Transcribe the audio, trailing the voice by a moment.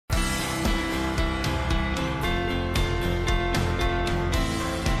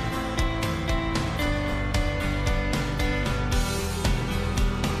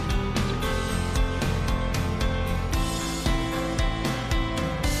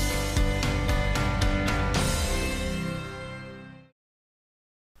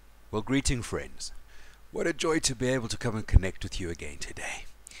Well, greeting, friends. What a joy to be able to come and connect with you again today.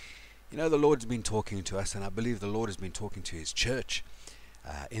 You know, the Lord's been talking to us, and I believe the Lord has been talking to His church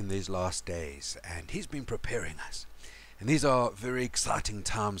in these last days, and He's been preparing us. And these are very exciting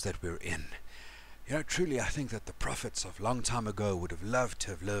times that we're in. You know, truly, I think that the prophets of long time ago would have loved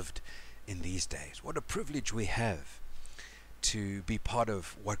to have lived in these days. What a privilege we have to be part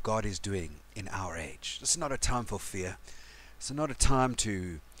of what God is doing in our age. This is not a time for fear. It's not a time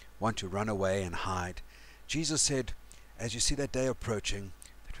to want to run away and hide. Jesus said, as you see that day approaching,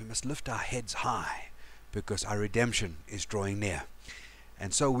 that we must lift our heads high because our redemption is drawing near.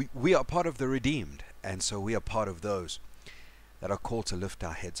 And so we are part of the redeemed, and so we are part of those that are called to lift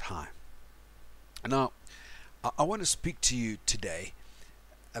our heads high. Now, I want to speak to you today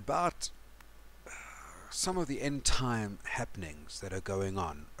about some of the end time happenings that are going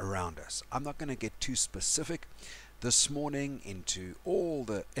on around us. I'm not going to get too specific this morning into all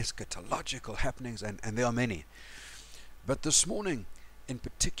the eschatological happenings, and there are many. But this morning in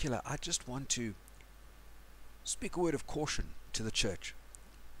particular, I just want to speak a word of caution to the church.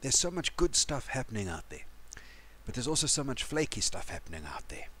 There's so much good stuff happening out there, but there's also so much flaky stuff happening out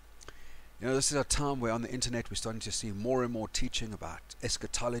there. You know, this is a time where on the internet we're starting to see more and more teaching about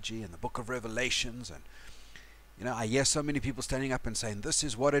eschatology and the book of Revelations, and you know, I hear so many people standing up and saying, this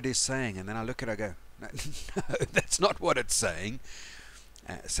is what it is saying, and then I look at it, I go, no, that's not what it's saying.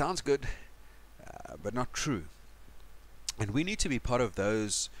 Sounds good, but not true. And we need to be part of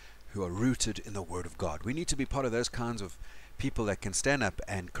those who are rooted in the Word of God. We need to be part of those kinds of people that can stand up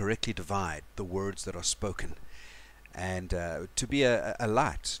and correctly divide the words that are spoken, and to be a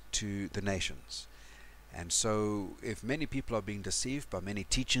light to the nations. And so if many people are being deceived by many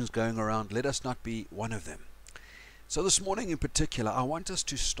teachings going around, let us not be one of them. So this morning in particular, I want us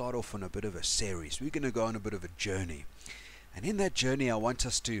to start off on a bit of a series. We're going to go on a bit of a journey. And in that journey, I want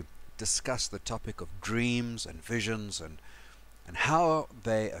us to discuss the topic of dreams and visions, and how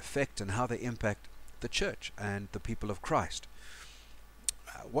they affect and how they impact the church and the people of Christ.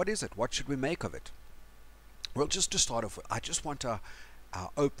 What is it? What should we make of it? Well, just to start off with, I just want our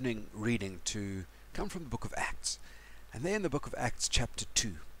opening reading to come from the book of Acts. And there in the book of Acts chapter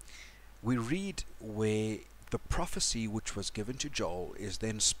 2, we read where the prophecy which was given to Joel is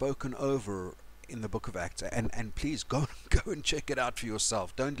then spoken over in the book of Acts. And please go and check it out for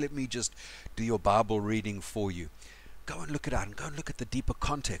yourself. Don't let me just do your Bible reading for you. Go and look it out, and go and look at the deeper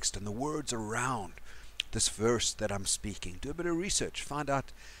context and the words around this verse that I'm speaking. Do a bit of research. Find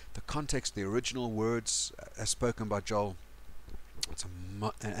out the context, the original words as spoken by Joel. It's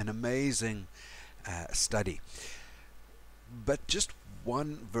an amazing study. But just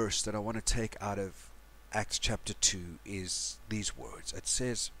one verse that I want to take out of Acts chapter 2 is these words. It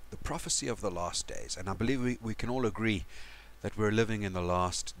says, the prophecy of the last days. And I believe we can all agree that we're living in the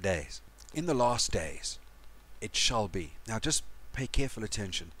last days. In the last days, it shall be. Now just pay careful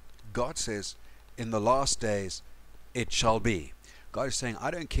attention. God says, in the last days, it shall be. God is saying, I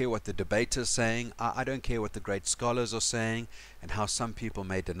don't care what the debaters are saying. I don't care what the great scholars are saying and how some people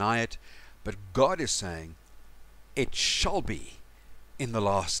may deny it. But God is saying, it shall be in the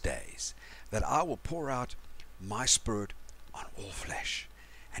last days that I will pour out my Spirit on all flesh,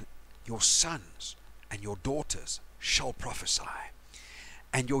 and your sons and your daughters shall prophesy,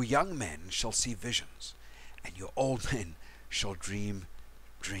 and your young men shall see visions, and your old men shall dream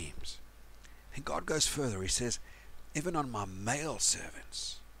dreams. And God goes further. He says, even on my male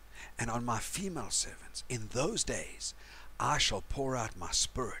servants and on my female servants, in those days I shall pour out my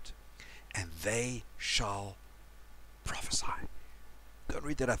Spirit, and they shall prophesy. Go and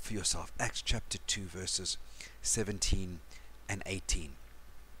read that up for yourself. Acts chapter 2 verses 17 and 18.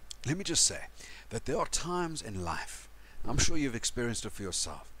 Let me just say that there are times in life, I'm sure you've experienced it for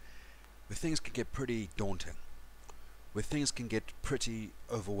yourself, where things can get pretty daunting, where things can get pretty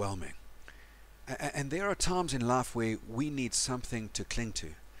overwhelming. And there are times in life where we need something to cling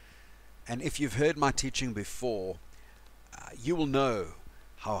to. And if you've heard my teaching before, you will know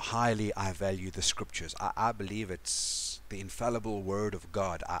how highly I value the scriptures. I believe it's the infallible word of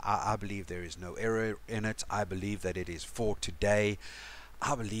God. I believe there is no error in it. I believe that it is for today.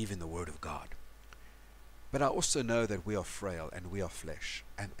 I believe in the word of God. But I also know that we are frail and we are flesh.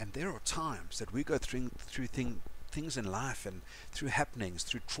 And there are times that we go through things in life and through happenings,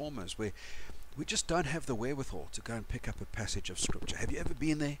 through traumas, where we just don't have the wherewithal to go and pick up a passage of scripture. Have you ever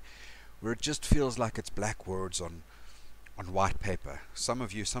been there where it just feels like it's black words on white paper? Some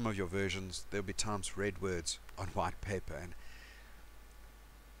of your versions, there'll be times red words on white paper,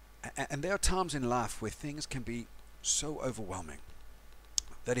 and there are times in life where things can be so overwhelming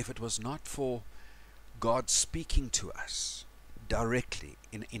that if it was not for God speaking to us directly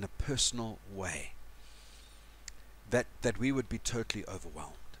in a personal way, that we would be totally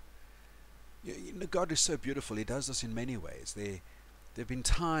overwhelmed. God is so beautiful. He does this in many ways. There have been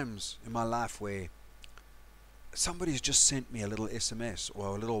times in my life where somebody's just sent me a little SMS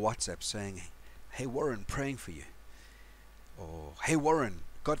or a little WhatsApp saying, "Hey Warren, praying for you," or "Hey Warren,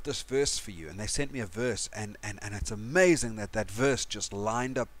 got this verse for you," and they sent me a verse, and it's amazing that verse just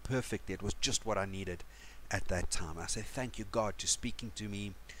lined up perfectly. It was just what I needed at that time. I say, thank you, God, to speaking to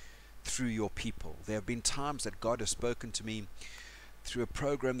me through your people. There have been times that God has spoken to me through a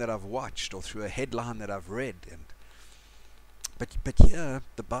program that I've watched or through a headline that I've read. But here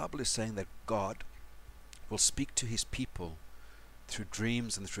the Bible is saying that God will speak to his people through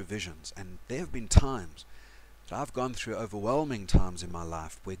dreams and through visions. And there have been times that I've gone through, overwhelming times in my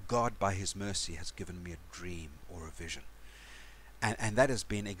life, where God by his mercy has given me a dream or a vision. And that has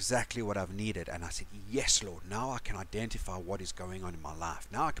been exactly what I've needed. And I said, yes, Lord, now I can identify what is going on in my life.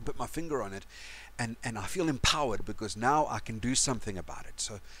 Now I can put my finger on it, and I feel empowered because now I can do something about it.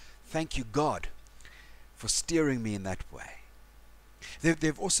 So thank you, God, for steering me in that way. There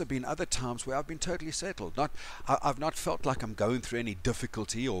have also been other times where I've been totally settled. I've not felt like I'm going through any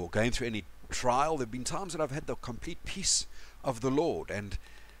difficulty or going through any trial. There have been times that I've had the complete peace of the Lord, and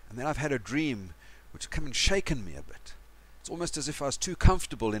then I've had a dream which has come and shaken me a bit. It's almost as if I was too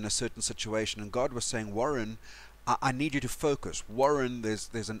comfortable in a certain situation, and God was saying, Warren, I need you to focus. Warren,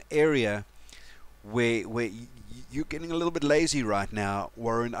 there's an area where you're getting a little bit lazy right now.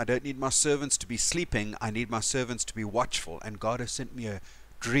 Warren, I don't need my servants to be sleeping. I need my servants to be watchful. And God has sent me a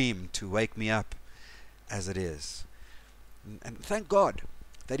dream to wake me up as it is. And thank God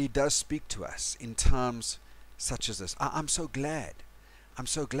that he does speak to us in times such as this. I'm so glad. I'm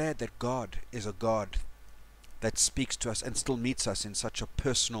so glad that God is a God that speaks to us and still meets us in such a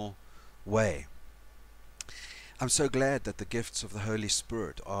personal way. I'm so glad that the gifts of the Holy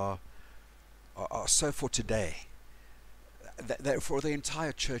Spirit are so for today, that for the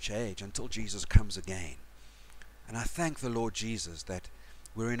entire church age until Jesus comes again. And I thank the Lord Jesus that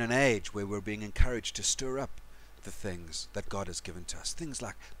we're in an age where we're being encouraged to stir up the things that God has given to us, things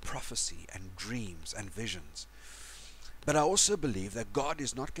like prophecy and dreams and visions. But I also believe that God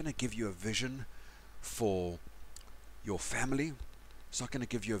is not going to give you a vision for your family. He's not going to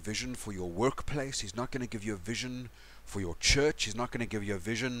give you a vision for your workplace. He's not going to give you a vision for your church. He's not going to give you a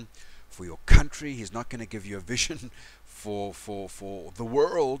vision for your country. He's not going to give you a vision for the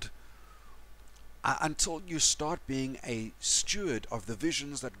world until you start being a steward of the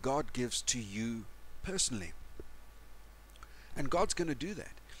visions that God gives to you personally. And God's going to do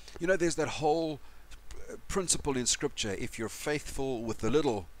that. You know, there's that whole principle in Scripture: if you're faithful with the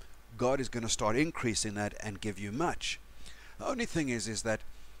little, God is going to start increasing that and give you much. The only thing is that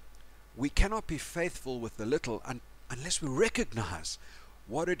we cannot be faithful with the little unless we recognize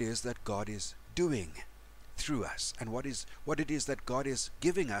what it is that God is doing through us, and what it is that God is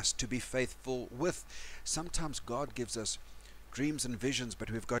giving us to be faithful with. Sometimes God gives us dreams and visions,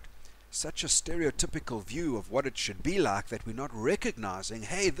 but we've got such a stereotypical view of what it should be like that we're not recognizing,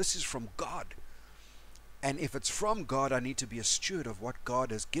 hey, this is from God. And if it's from God, I need to be a steward of what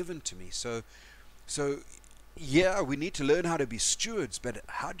God has given to me. So yeah, we need to learn how to be stewards, but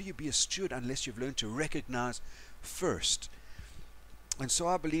how do you be a steward unless you've learned to recognize first? And so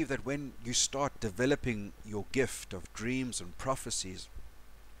I believe that when you start developing your gift of dreams and prophecies,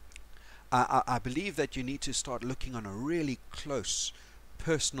 I believe that you need to start looking on a really close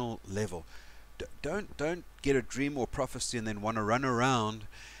personal level. Don't get a dream or prophecy and then want to run around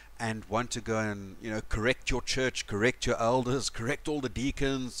and want to go and, correct your church, correct your elders, correct all the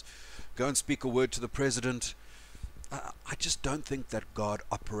deacons, go and speak a word to the president. I just don't think that God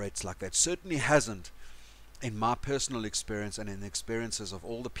operates like that. Certainly hasn't in my personal experience and in the experiences of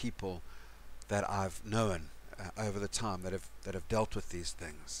all the people that I've known over the time that have dealt with these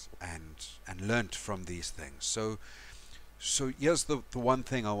things and learnt from these things. So here's the one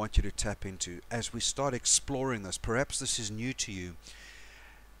thing I want you to tap into as we start exploring this. Perhaps this is new to you.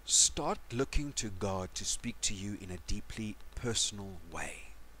 Start looking to God to speak to you in a deeply personal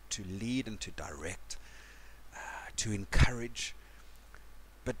way, to lead and to direct, to encourage.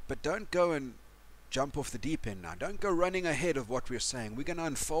 But don't go and jump off the deep end now. Don't go running ahead of what we're saying. We're going to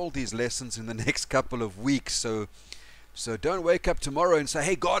unfold these lessons in the next couple of weeks. So don't wake up tomorrow and say,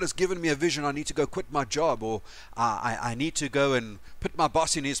 hey, God has given me a vision. I need to go quit my job, or I need to go and put my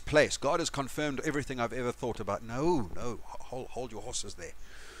boss in his place. God has confirmed everything I've ever thought about. No, hold your horses there.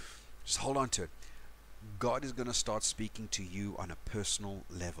 Just hold on to it. God is going to start speaking to you on a personal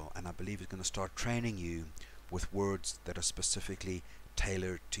level, and I believe He's going to start training you with words that are specifically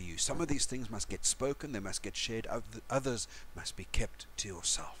tailored to you. Some of these things must get spoken, they must get shared, others must be kept to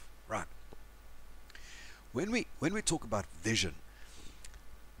yourself. Right. When we talk about vision,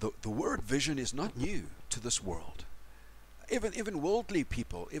 the word vision is not new to this world. Even worldly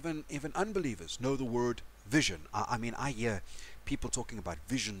people, even unbelievers know the word vision. I mean, I hear people talking about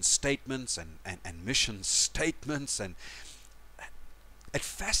vision statements and mission statements, and it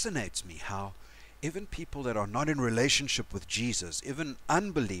fascinates me how even people that are not in relationship with Jesus, even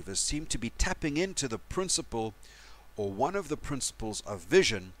unbelievers, seem to be tapping into the principle or one of the principles of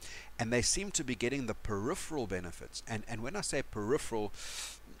vision, and they seem to be getting the peripheral benefits. And when I say peripheral,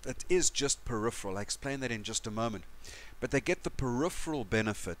 it is just peripheral. I'll explain that in just a moment. But they get the peripheral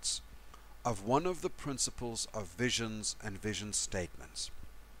benefits of one of the principles of visions and vision statements.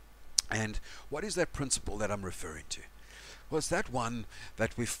 And what is that principle that I'm referring to? Well, it's that one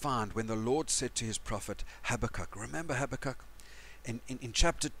that we found when the Lord said to his prophet Habakkuk. Remember Habakkuk? In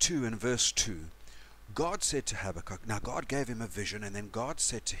chapter 2 and verse 2, God said to Habakkuk, now God gave him a vision, and then God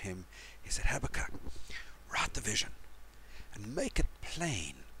said to him, he said, Habakkuk, write the vision and make it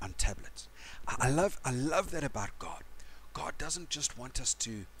plain on tablets. I love that about God. God doesn't just want us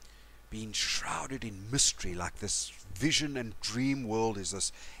to be enshrouded in mystery like this vision and dream world is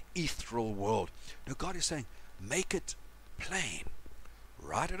this ethereal world. No, God is saying, make it plain.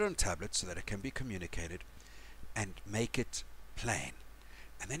 Write it on tablets so that it can be communicated, and make it plain.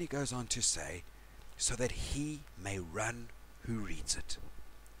 And then he goes on to say, so that he may run who reads it.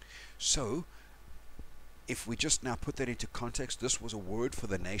 So, if we just now put that into context, this was a word for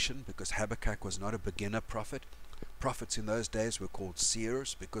the nation because Habakkuk was not a beginner prophet. Prophets in those days were called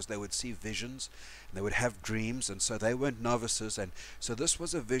seers because they would see visions and they would have dreams, and so they weren't novices. And so this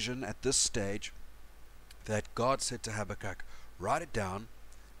was a vision at this stage that God said to Habakkuk, write it down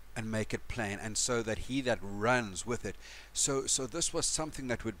and make it plain, and so that he that runs with it. So this was something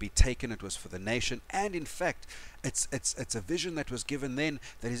that would be taken. It was for the nation, and in fact it's a vision that was given then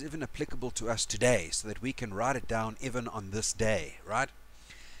that is even applicable to us today, so that we can write it down even on this day, right?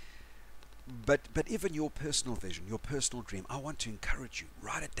 But even your personal vision, your personal dream, I want to encourage you,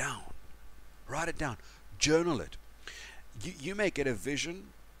 write it down, journal it. You may get a vision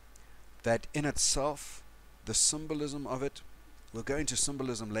that in itself, the symbolism of it, we'll go into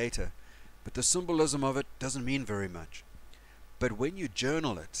symbolism later, but the symbolism of it doesn't mean very much. But when you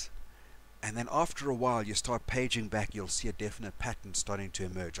journal it, and then after a while you start paging back, you'll see a definite pattern starting to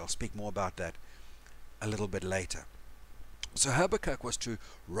emerge. I'll speak more about that a little bit later. So Habakkuk was to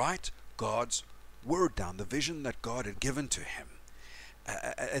write God's word down, the vision that God had given to him.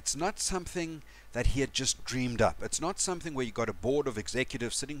 It's not something that he had just dreamed up. It's not something where you got a board of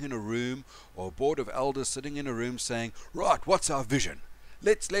executives sitting in a room, or a board of elders sitting in a room saying, right, what's our vision?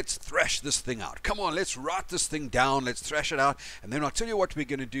 Let's thrash this thing out. Come on, let's write this thing down, let's thrash it out, and then I'll tell you what we're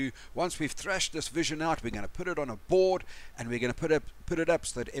going to do. Once we've thrashed this vision out, we're going to put it on a board, and we're going to put it up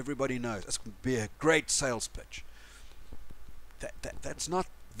so that everybody knows. It's going to be a great sales pitch. That's not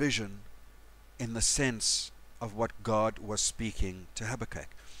vision in the sense of what God was speaking to Habakkuk.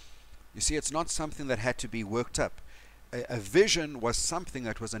 You see, it's not something that had to be worked up. A vision was something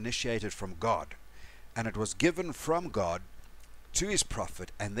that was initiated from God, and it was given from God to his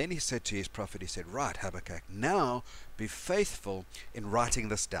prophet, and then he said to his prophet, he said, right, Habakkuk, now be faithful in writing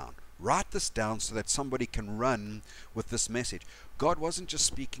this down. Write this down so that somebody can run with this message. God wasn't just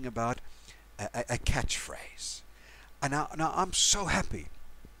speaking about a catchphrase. And now I'm so happy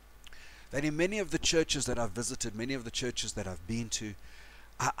that in many of the churches that I've visited, many of the churches that I've been to,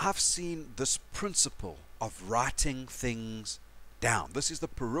 I've seen this principle of writing things down. This is the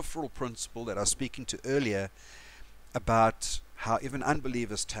peripheral principle that I was speaking to earlier about how even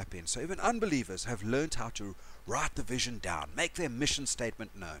unbelievers tap in. So even unbelievers have learned how to write the vision down, make their mission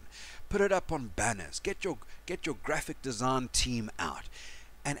statement known, put it up on banners, get your graphic design team out.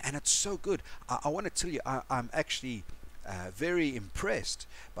 And it's so good. I want to tell you, I'm actually very impressed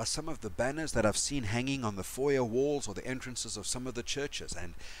by some of the banners that I've seen hanging on the foyer walls or the entrances of some of the churches.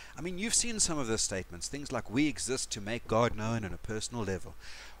 And I mean, you've seen some of those statements, things like, we exist to make God known on a personal level,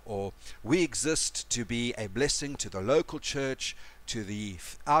 or we exist to be a blessing to the local church, to the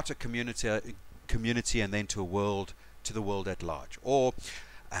outer community, and then to the world at large. Or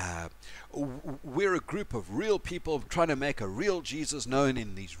we're a group of real people trying to make a real Jesus known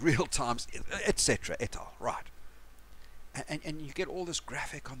in these real times, etc. Right? And you get all this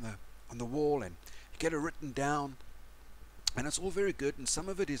graphic on the wall, and you get it written down, and it's all very good, and some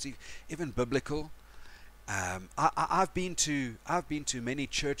of it is even biblical. I've been to many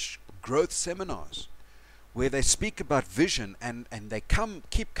church growth seminars where they speak about vision, and they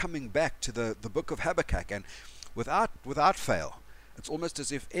keep coming back to the book of Habakkuk, and without fail, It's almost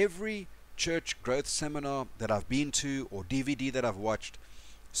as if every church growth seminar that I've been to or DVD that I've watched,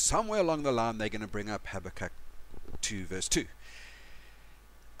 somewhere along the line they're going to bring up Habakkuk 2 verse 2.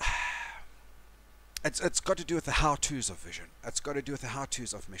 It's got to do with the how-tos of vision. It's got to do with the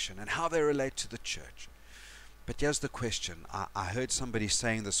how-tos of mission and how they relate to the church. But here's the question. I heard somebody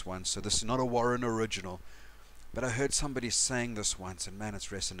saying this once, so this is not a Warren original, but I heard somebody saying this once, and man, it's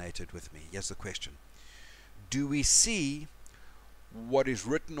resonated with me. Here's the question. Do we see what is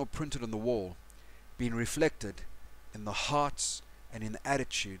written or printed on the wall being reflected in the hearts and in the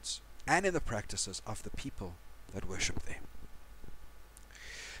attitudes and in the practices of the people that worship there?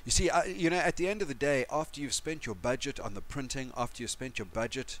 You see, at the end of the day, after you've spent your budget on the printing, after you've spent your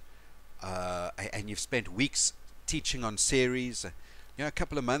budget and you've spent weeks teaching on series, a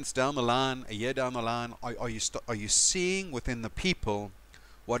couple of months down the line, a year down the line, are you seeing within the people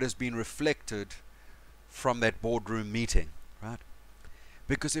what has been reflected from that boardroom meeting, right?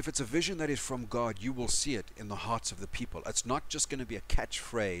 Because if it's a vision that is from God, you will see it in the hearts of the people. It's not just going to be a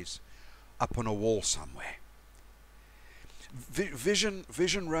catchphrase up on a wall somewhere. Vision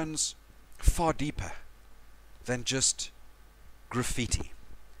runs far deeper than just graffiti.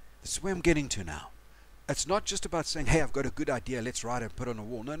 This is where I'm getting to now. It's not just about saying, hey, I've got a good idea, let's write it and put it on a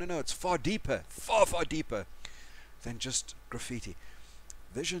wall. No, it's far deeper, far deeper than just graffiti.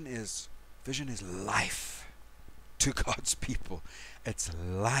 Vision is life to God's people. It's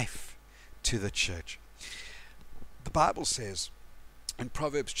life to the church. The Bible says in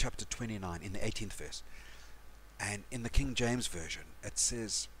Proverbs chapter 29 in the 18th verse, and in the King James Version, it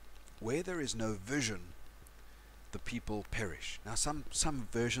says, where there is no vision, the people perish. Now some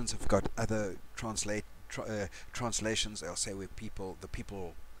versions have got other translations. They'll say where the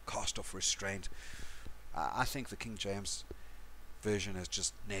people cast off restraint. I think the King James Version has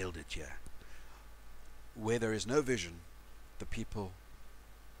just nailed it here. Where there is no vision, the people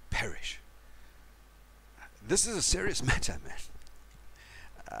perish. This is a serious matter, man.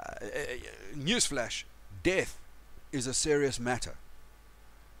 Newsflash, death is a serious matter.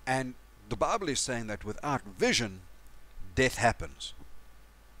 And the Bible is saying that without vision, death happens.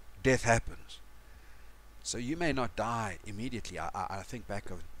 Death happens. So you may not die immediately. I think back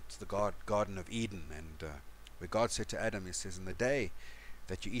to the Garden of Eden, and where God said to Adam, he says, in the day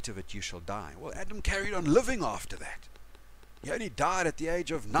that you eat of it, you shall die. Well, Adam carried on living after that. He only died at the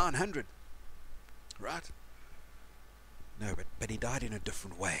age of 900. Right? No, but he died in a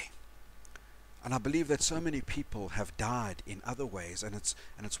different way. And I believe that so many people have died in other ways, and it's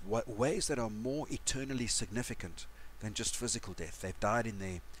ways that are more eternally significant than just physical death. They've died in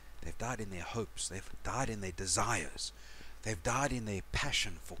their hopes. They've died in their desires. They've died in their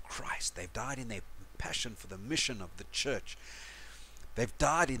passion for Christ. They've died in their passion for the mission of the church. They've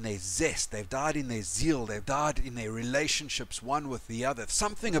died in their zest. They've died in their zeal. They've died in their relationships one with the other.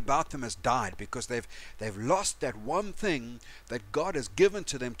 Something about them has died because they've lost that one thing that God has given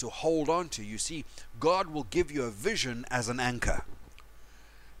to them to hold on to. You see, God will give you a vision as an anchor.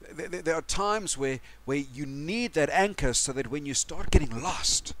 There are times where you need that anchor so that when you start getting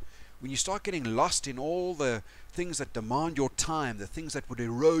lost, in all the things that demand your time, the things that would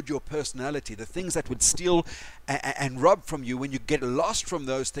erode your personality, the things that would steal and rob from you, when you get lost from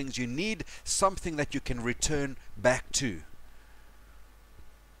those things, you need something that you can return back to.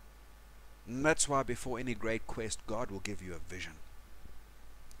 And that's why before any great quest, God will give you a vision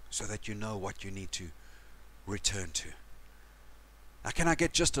so that you know what you need to return to. Now, can I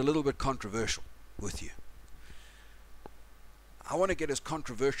get just a little bit controversial with you? I want to get as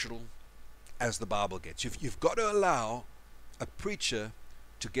controversial as the Bible gets. You've got to allow a preacher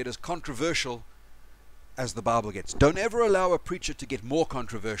to get as controversial as the Bible gets. Don't ever allow a preacher to get more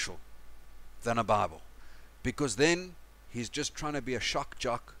controversial than a Bible, because then he's just trying to be a shock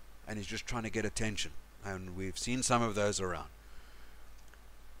jock and he's just trying to get attention, and we've seen some of those around.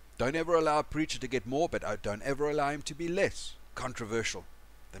 Don't ever allow a preacher to get more, but don't ever allow him to be less controversial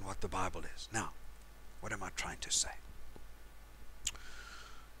than what the Bible is. Now, what am I trying to say?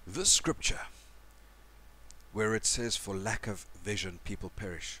 This scripture, where it says for lack of vision people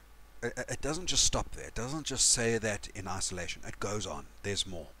perish, it doesn't just stop there. It doesn't just say that in isolation. It goes on. There's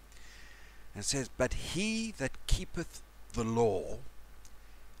more. And it says, but he that keepeth the law,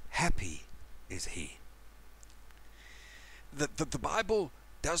 happy is he. The Bible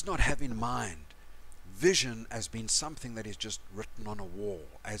does not have in mind vision as being something that is just written on a wall,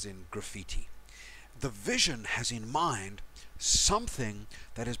 as in graffiti. The vision has in mind something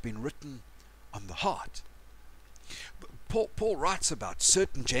that has been written on the heart. Paul writes about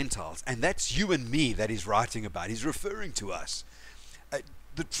certain Gentiles, and that's you and me that he's writing about. He's referring to us.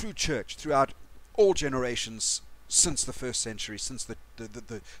 The true church throughout all generations, since the first century, since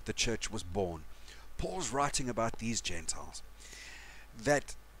the church was born. Paul's writing about these Gentiles,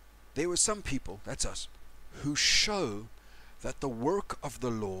 that there were some people, that's us, who show that the work of the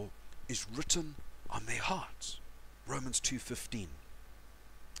law is written on their hearts. Romans 2:15.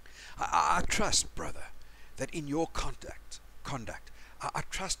 I trust, brother, that in your conduct, I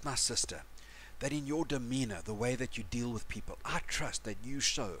trust, my sister, that in your demeanor, the way that you deal with people, I trust that you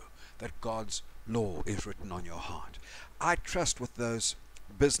show that God's law is written on your heart. I trust with those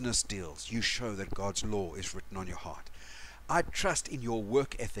business deals, you show that God's law is written on your heart. I trust in your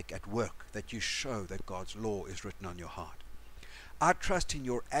work ethic at work, that you show that God's law is written on your heart. I trust in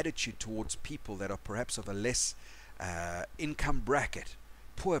your attitude towards people that are perhaps of a less income bracket,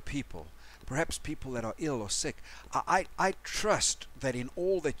 poor people, perhaps people that are ill or sick. I trust that in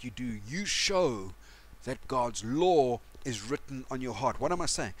all that you do, you show that God's law is written on your heart. What am I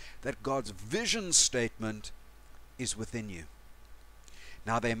saying? That God's vision statement is within you.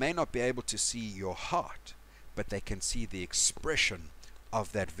 Now, they may not be able to see your heart, but they can see the expression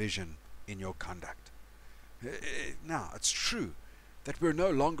of that vision in your conduct. Now, it's true that we're no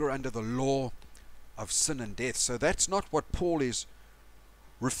longer under the law of sin and death. So that's not what Paul is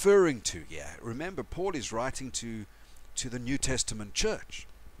referring to here. Remember, Paul is writing to the New Testament church.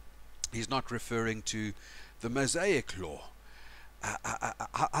 He's not referring to the Mosaic law.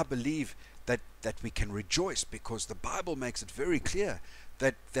 I believe that we can rejoice because the Bible makes it very clear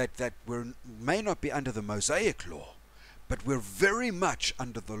that we may not be under the Mosaic law, but we're very much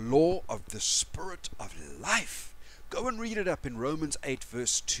under the law of the Spirit of life. Go and read it up in Romans 8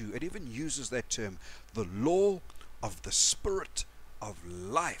 verse 2. It even uses that term, the law of the Spirit of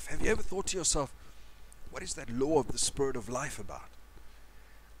life. Have you ever thought to yourself, what is that law of the Spirit of life about?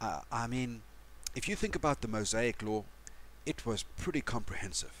 I mean, if you think about the Mosaic law, it was pretty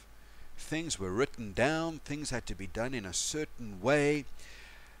comprehensive. Things were written down, things had to be done in a certain way.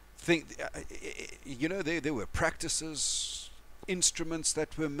 There were practices, instruments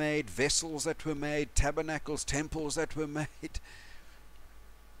that were made, vessels that were made, tabernacles, temples that were made.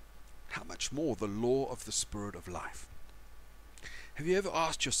 How much more the law of the Spirit of life? Have you ever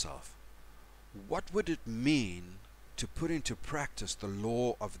asked yourself, what would it mean to put into practice the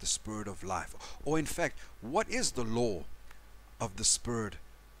law of the Spirit of life? Or in fact, what is the law of the Spirit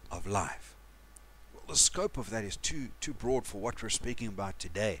of life? Well, the scope of that is too broad for what we're speaking about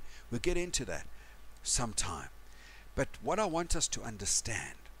today. We'll get into that sometime. But what I want us to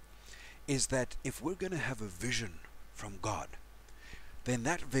understand is that if we're going to have a vision from God, then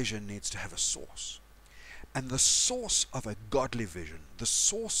that vision needs to have a source. And the source of a godly vision, the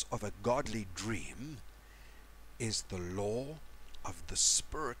source of a godly dream, is the law of the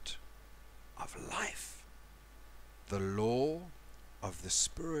Spirit of life. The law of the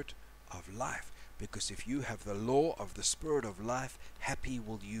Spirit of life. Because if you have the law of the Spirit of life, happy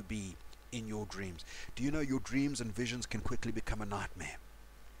will you be in your dreams. Do you know your dreams and visions can quickly become a nightmare?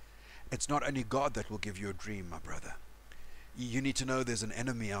 It's not only God that will give you a dream, my brother. You need to know there's an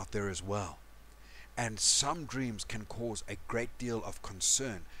enemy out there as well. And some dreams can cause a great deal of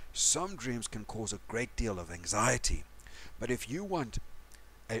concern. Some dreams can cause a great deal of anxiety. But if you want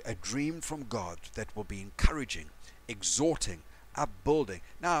a dream from God that will be encouraging, exhorting, upbuilding.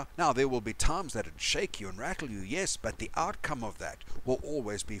 Now there will be times that it shake you and rattle you, yes, but the outcome of that will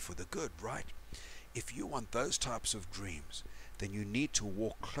always be for the good, right? If you want those types of dreams, then you need to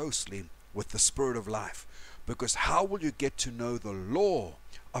walk closely with the Spirit of life. Because how will you get to know the law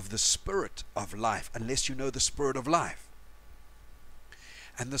of the Spirit of life unless you know the Spirit of life?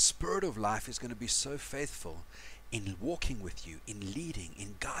 And the Spirit of life is going to be so faithful in walking with you, in leading,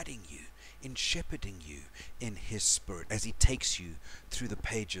 in guiding you, in shepherding you in His Spirit as He takes you through the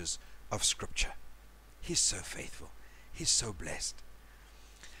pages of Scripture. He's so faithful. He's so blessed.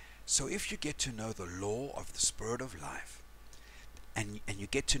 So if you get to know the law of the Spirit of life, and you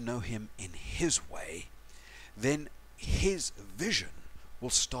get to know Him in His way, then His vision will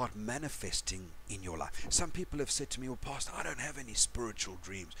start manifesting in your life. Some people have said to me, well, Pastor, I don't have any spiritual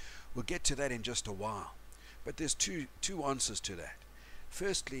dreams. We'll get to that in just a while. But there's two answers to that.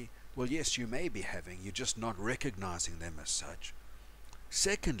 Firstly, well, yes, you may be having, you're just not recognizing them as such.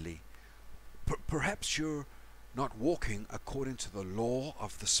 Secondly, perhaps you're not walking according to the law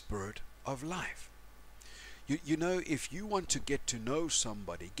of the Spirit of life. You know, if you want to get to know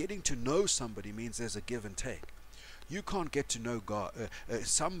somebody, getting to know somebody means there's a give and take. You can't get to know God,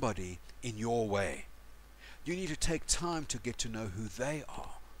 somebody in your way. You need to take time to get to know who they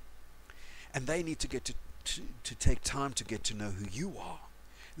are. And they need to get to take time to get to know who you are.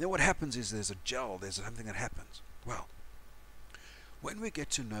 And then what happens is there's a gel, there's something that happens. Well, when we get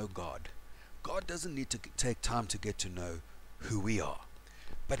to know God, God doesn't need to take time to get to know who we are,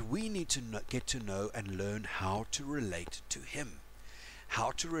 but we need to get to know and learn how to relate to Him,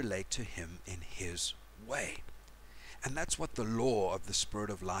 how to relate to Him in His way. And that's what the law of the Spirit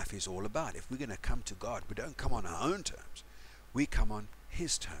of life is all about. If we're going to come to God, we don't come on our own terms. We come on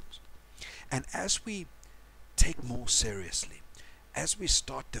His terms. And as we take more seriously, as we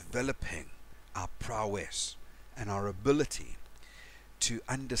start developing our prowess and our ability to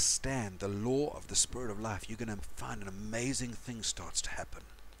understand the law of the Spirit of life, you're going to find an amazing thing starts to happen.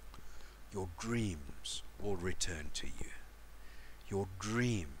 Your dreams will return to you. Your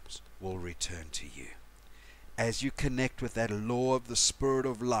dreams will return to you. As you connect with that law of the Spirit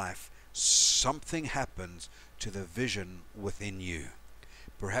of life, something happens to the vision within you.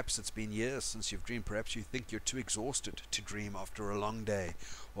 Perhaps it's been years since you've dreamed. Perhaps you think you're too exhausted to dream after a long day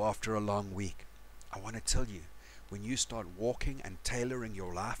or after a long week. I want to tell you, when you start walking and tailoring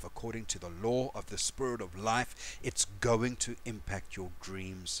your life according to the law of the Spirit of life, it's going to impact your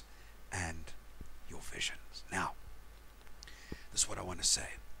dreams and your visions. Now, this is what I want to say.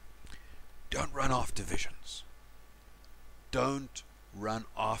 Don't run after visions. Don't run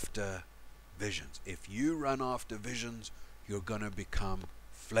after visions. If you run after visions, you're going to become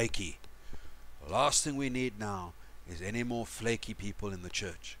flaky. The last thing we need now is any more flaky people in the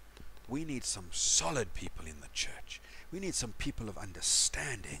church. We need some solid people in the church. We need some people of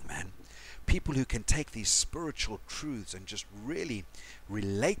understanding, man. People who can take these spiritual truths and just really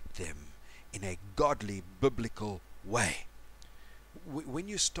relate them in a godly, biblical way. When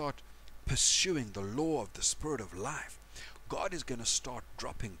you start pursuing the law of the Spirit of life, God is going to start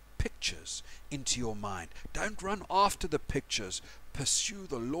dropping pictures into your mind. Don't run after the pictures. Pursue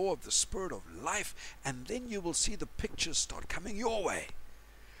the law of the Spirit of life, and then you will see the pictures start coming your way.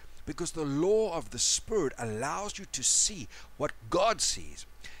 Because the law of the Spirit allows you to see what God sees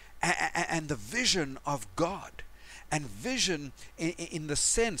and the vision of God. And vision in the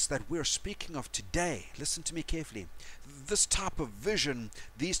sense that we're speaking of today. Listen to me carefully. This type of vision,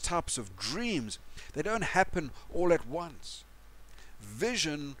 these types of dreams, they don't happen all at once.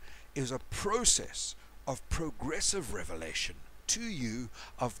 Vision is a process of progressive revelation to you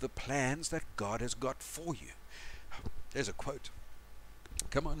of the plans that God has got for you. There's a quote.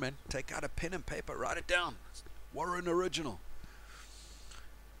 Come on, man. Take out a pen and paper. Write it down. Warren Original.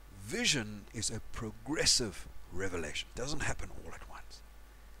 Vision is a progressive revelation. It doesn't happen all at once.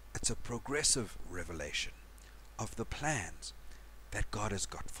 It's a progressive revelation of the plans that God has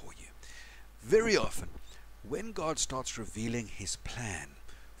got for you. Very often, when God starts revealing His plan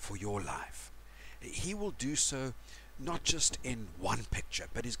for your life, He will do so not just in one picture,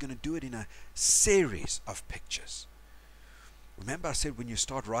 but He's going to do it in a series of pictures. Remember I said when you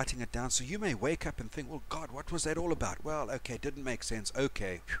start writing it down, so you may wake up and think, well, God, what was that all about? Well, okay, didn't make sense.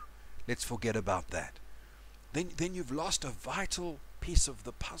 Okay, let's forget about that. Then you've lost a vital piece of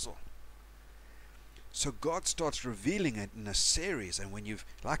the puzzle. So God starts revealing it in a series, and when you've,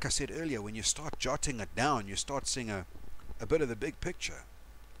 like I said earlier, when you start jotting it down, you start seeing a bit of the big picture.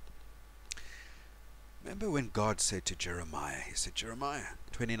 Remember when God said to Jeremiah, He said, Jeremiah,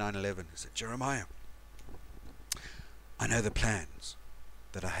 29:11, He said, Jeremiah, I know the plans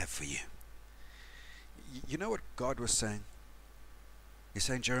that I have for you. You know what God was saying? He's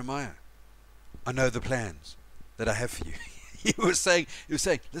saying, Jeremiah, I know the plans that I have for you. He was saying,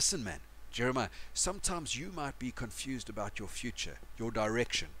 listen, man, Jeremiah, sometimes you might be confused about your future, your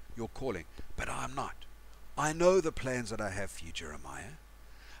direction, your calling, but I'm not. I know the plans that I have for you, Jeremiah.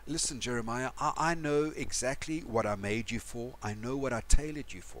 Listen, Jeremiah, I know exactly what I made you for. I know what I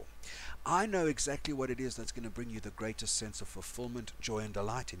tailored you for. I know exactly what it is that's going to bring you the greatest sense of fulfillment, joy, and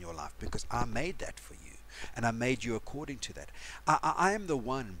delight in your life, because I made that for you, and I made you according to that. I am the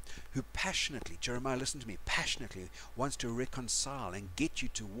one who passionately, Jeremiah, listen to me, passionately wants to reconcile and get you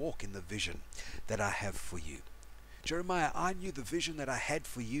to walk in the vision that I have for you. Jeremiah, I knew the vision that I had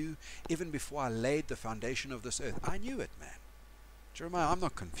for you even before I laid the foundation of this earth. I knew it, man. Jeremiah, I'm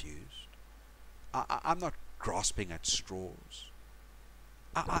not confused. I'm not grasping at straws.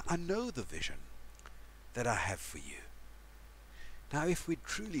 I know the vision that I have for you. Now, if we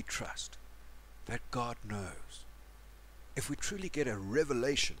truly trust that God knows, if we truly get a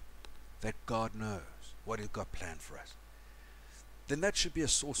revelation that God knows what He's got planned for us, then that should be a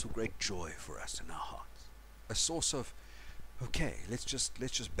source of great joy for us in our hearts. A source of, okay, let's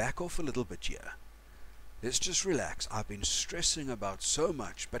just back off a little bit here. Let's just relax. I've been stressing about so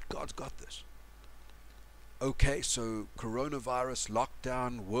much, but God's got this. Okay, so coronavirus,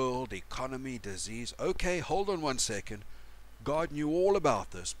 lockdown, world, economy, disease. Okay, hold on one second. God knew all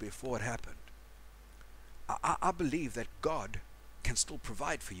about this before it happened. I believe that God can still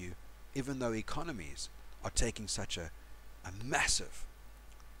provide for you even though economies are taking such a massive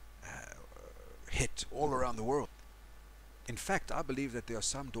hit all around the world. In fact, I believe that there are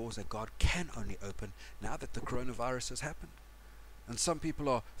some doors that God can only open now that the coronavirus has happened. And some people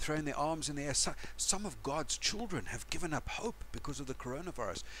are throwing their arms in the air. Some of God's children have given up hope because of the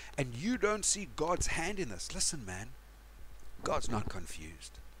coronavirus. And you don't see God's hand in this. Listen, man, God's not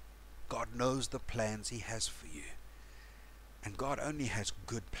confused. God knows the plans He has for you. And God only has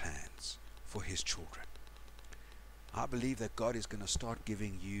good plans for His children. I believe that God is going to start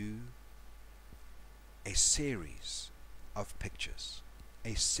giving you a series of pictures,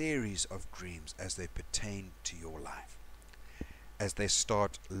 a series of dreams as they pertain to your life, as they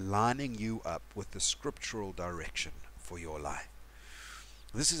start lining you up with the scriptural direction for your life.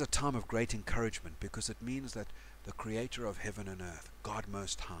 This is a time of great encouragement because it means that the Creator of heaven and earth, God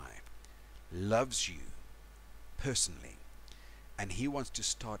Most High, loves you personally, and He wants to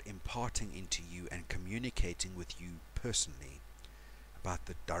start imparting into you and communicating with you personally about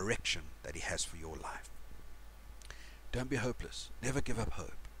the direction that He has for your life. Don't be hopeless. Never give up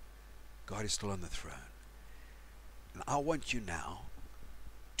hope. God is still on the throne. And I want you now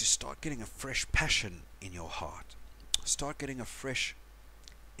to start getting a fresh passion in your heart. Start getting a fresh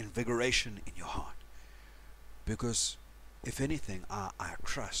invigoration in your heart. Because if anything, I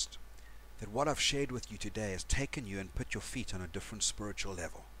trust that what I've shared with you today has taken you and put your feet on a different spiritual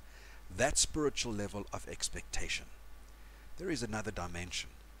level. That spiritual level of expectation. There is another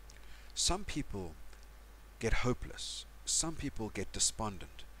dimension. Some people get hopeless. Some people get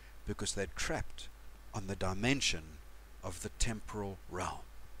despondent because they're trapped on the dimension of the temporal realm.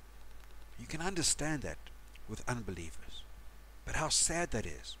 You can understand that with unbelievers. But how sad that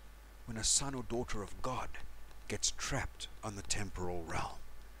is when a son or daughter of God gets trapped on the temporal realm.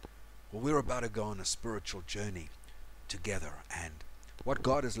 Well, we're about to go on a spiritual journey together, and what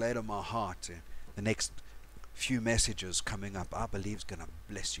God has laid on my heart, the next few messages coming up, I believe is going to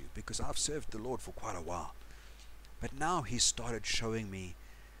bless you, because I've served the Lord for quite a while. But now He started showing me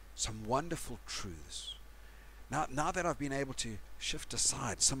some wonderful truths. Now that I've been able to shift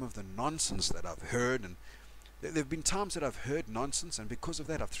aside some of the nonsense that I've heard, and there have been times that I've heard nonsense, and because of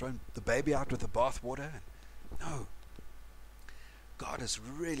that I've thrown the baby out with the bathwater. No, God has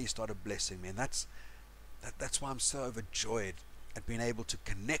really started blessing me, and that's why I'm so overjoyed at being able to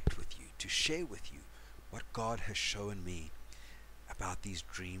connect with you, to share with you what God has shown me about these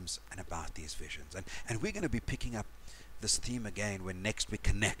dreams and about these visions. And we're going to be picking up this theme again when next we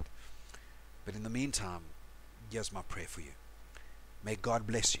connect. But in the meantime, here's my prayer for you. May God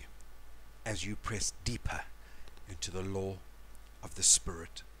bless you as you press deeper into the law of the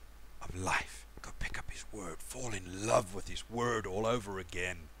Spirit of life. Go pick up His Word. Fall in love with His Word all over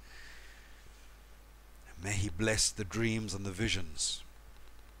again. And may He bless the dreams and the visions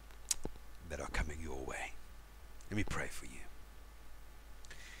that are coming your way. Let me pray for you.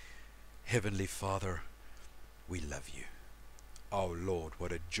 Heavenly Father, we love you. Oh Lord,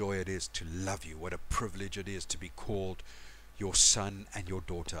 what a joy it is to love you. What a privilege it is to be called your son and your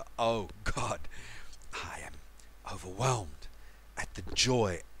daughter. Oh God, I am overwhelmed at the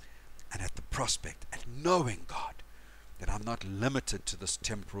joy and at the prospect, at knowing, God, that I'm not limited to this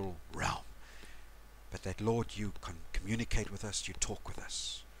temporal realm, but that, Lord, you can communicate with us, you talk with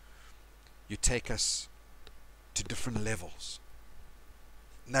us, you take us to different levels.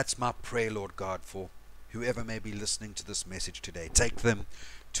 And that's my prayer, Lord God, for whoever may be listening to this message today. Take them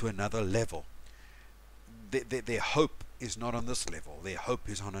to another level. Their hope is not on this level. Their hope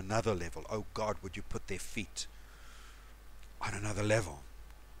is on another level. Oh God, would you put their feet on another level?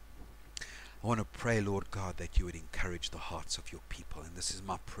 I want to pray, Lord God, that you would encourage the hearts of your people. And this is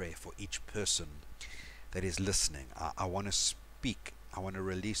my prayer for each person that is listening. I want to speak. I want to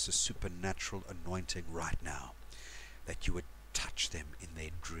release a supernatural anointing right now, that you would touch them in their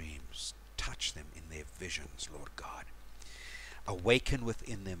dreams, touch them in their visions, Lord God. Awaken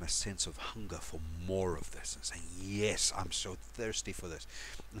within them a sense of hunger for more of this, and saying, yes, I'm so thirsty for this.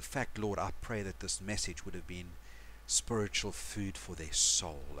 In fact, Lord, I pray that this message would have been spiritual food for their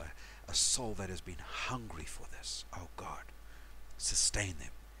soul, a soul that has been hungry for this. Oh God, sustain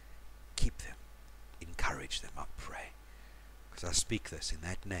them, keep them, encourage them, I pray, because I speak this in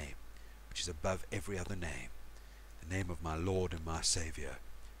that name which is above every other name, the name of my Lord and my Savior,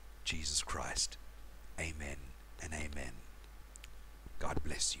 Jesus Christ. Amen and amen. God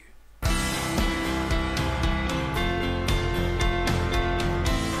bless you.